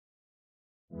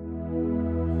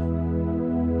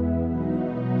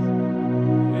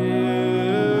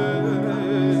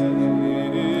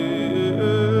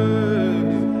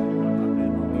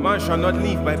shall not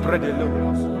live by bread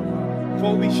alone,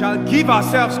 for we shall give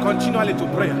ourselves continually to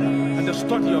prayer and the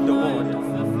study of the word,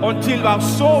 until our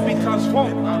soul be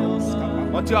transformed,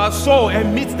 until our soul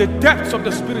emits the depths of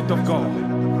the Spirit of God.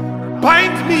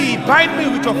 Bind me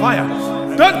with your fire.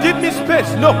 Don't give me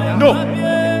space. No.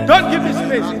 Don't give me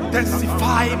space.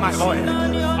 Intensify my oil.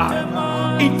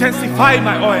 Intensify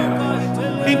my oil.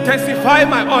 Intensify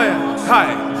my oil.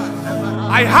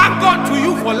 I hang on to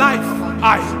you for life.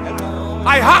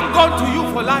 I hang on to you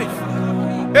for life.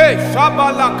 Hey,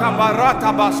 Shabala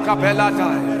Kabarata Baskapelata.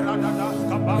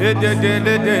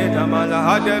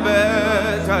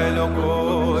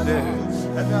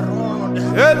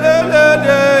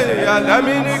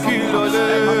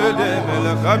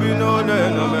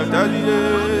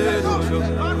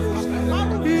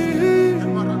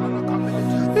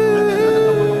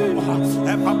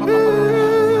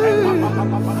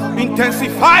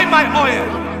 Intensify my oil,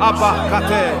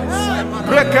 Abakate.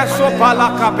 Brekeso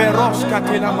palaka beros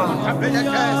katilama.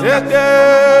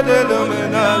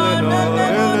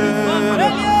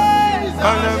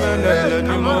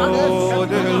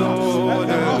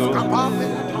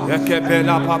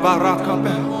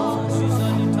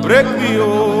 Break me,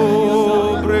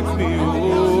 oh, break me,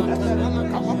 oh.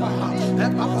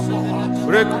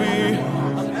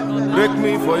 Break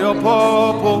me for your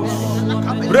purpose.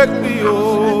 Break me,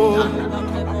 oh.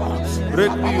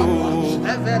 Break me, oh.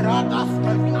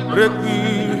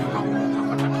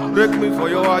 Break me for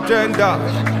your agenda.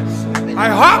 I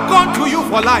hang on to you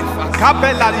for life.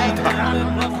 Kabela lita.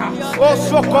 Oh,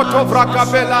 Sokoto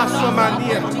Brakabela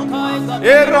Somania.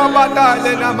 Erobada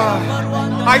Lenama.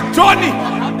 I journey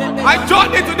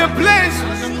to the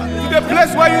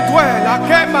place where you dwell.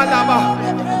 Akemanama.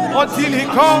 Until he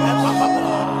comes.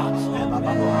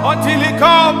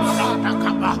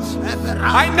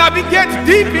 I navigate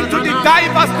deep into the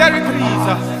diverse territories.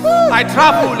 I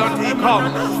travel until he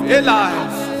comes.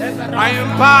 Elias. I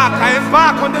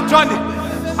embark on the journey.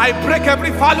 I break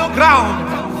every fallow ground.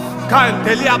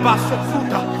 Cantelia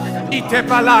basofuta.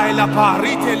 Itepala la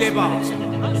parite leba.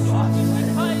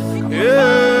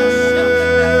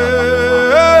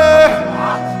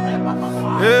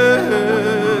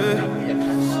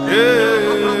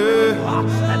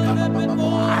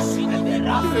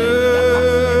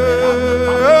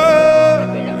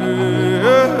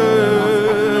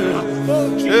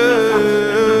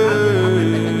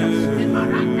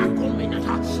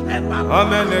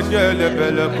 Amen. Ejele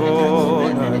bele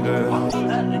konale.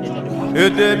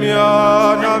 Edemia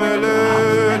namele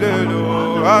lelo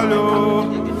alo.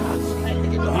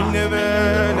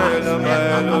 Inemene la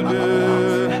melode.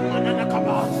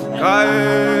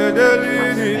 Kaedeli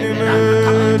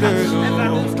nimelo.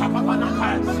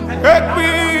 Break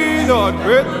me, Lord,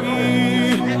 break me.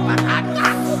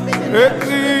 Break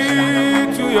me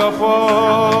to your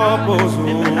purpose.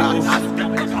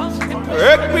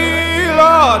 Break me,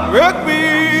 Lord, break me.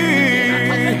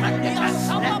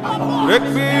 Break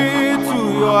me to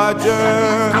your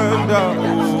agenda.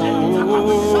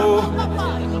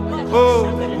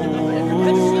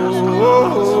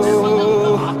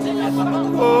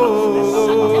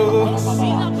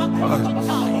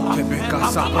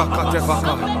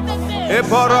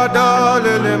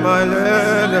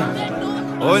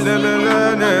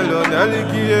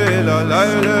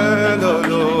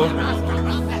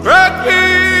 Break me,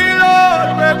 Lord,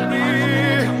 break me.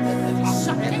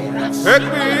 Break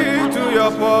me to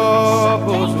your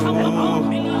purpose.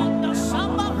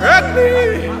 Break me.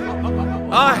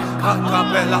 Ay,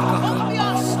 kakabela.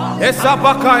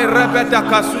 Esabaka irebeta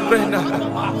kasubrena.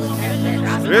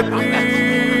 Break me,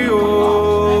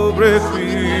 oh, break me.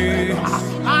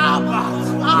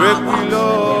 Break me,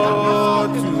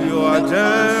 Lord, to your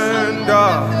agenda.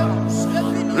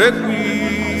 Break me,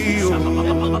 oh,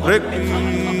 break me.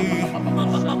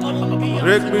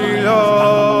 Break me,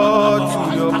 Lord, to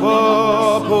your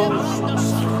purpose.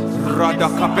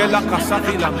 Radakabela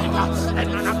kasatila.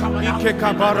 Ike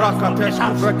kabaraka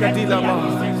tesku brekadila ma.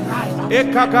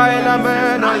 Ekakaela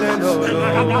menaleno.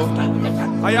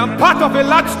 I am part of a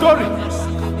large story.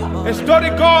 A story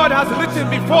God has written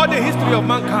before the history of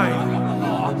mankind.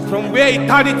 From where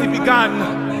eternity began.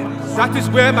 That is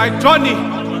where my journey.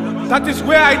 That is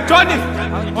where I journey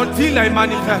until I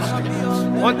manifest.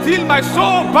 Until my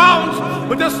soul bounds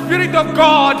with the Spirit of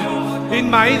God in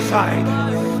my inside.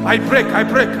 I break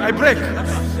every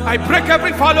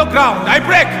fallow ground. I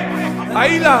break.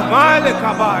 Aila male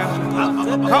kabaya.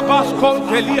 Kabas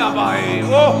kontelia bai.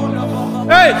 Oh,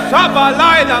 hey,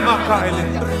 Shabalaila makaile.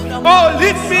 Oh,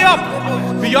 lift me up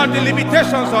beyond the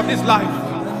limitations of this life.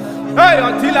 Hey,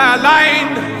 until I align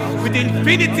with the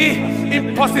infinity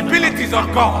impossibilities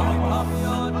of God.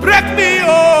 Break me,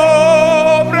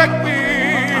 oh, break me.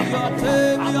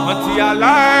 Until I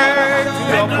lie to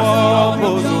your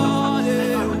purpose.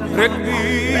 Break me,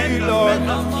 Lord.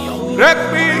 Break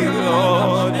me,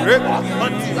 Lord. Break me.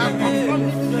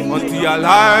 Until I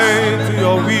lie to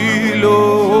your will,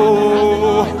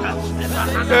 oh.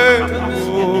 Hey,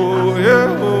 oh,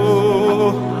 yeah,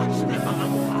 oh.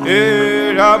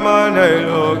 Hey,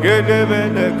 Ramanelo, get them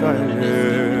in the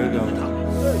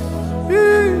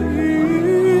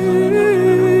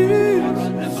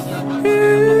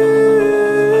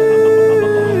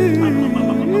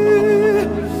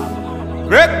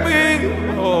break me,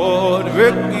 Lord,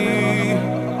 break me,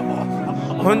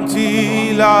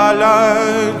 until I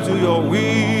lie to your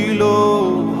will,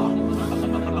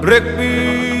 oh. Break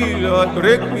me, Lord,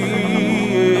 break me,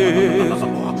 yes.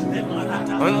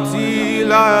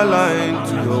 Until I lie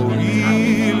to your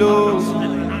will, oh.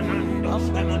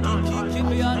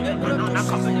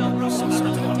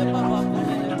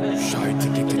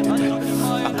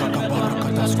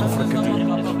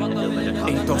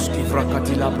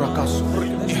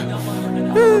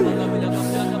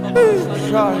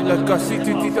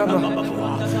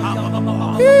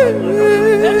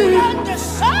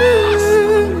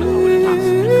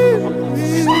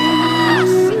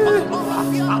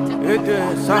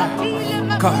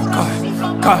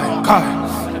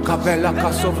 Kabela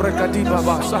kasovre kadiba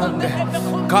basande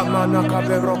kamana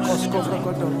kabero kosko.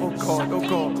 Oh God, oh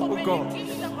God, oh God,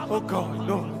 oh God,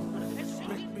 no.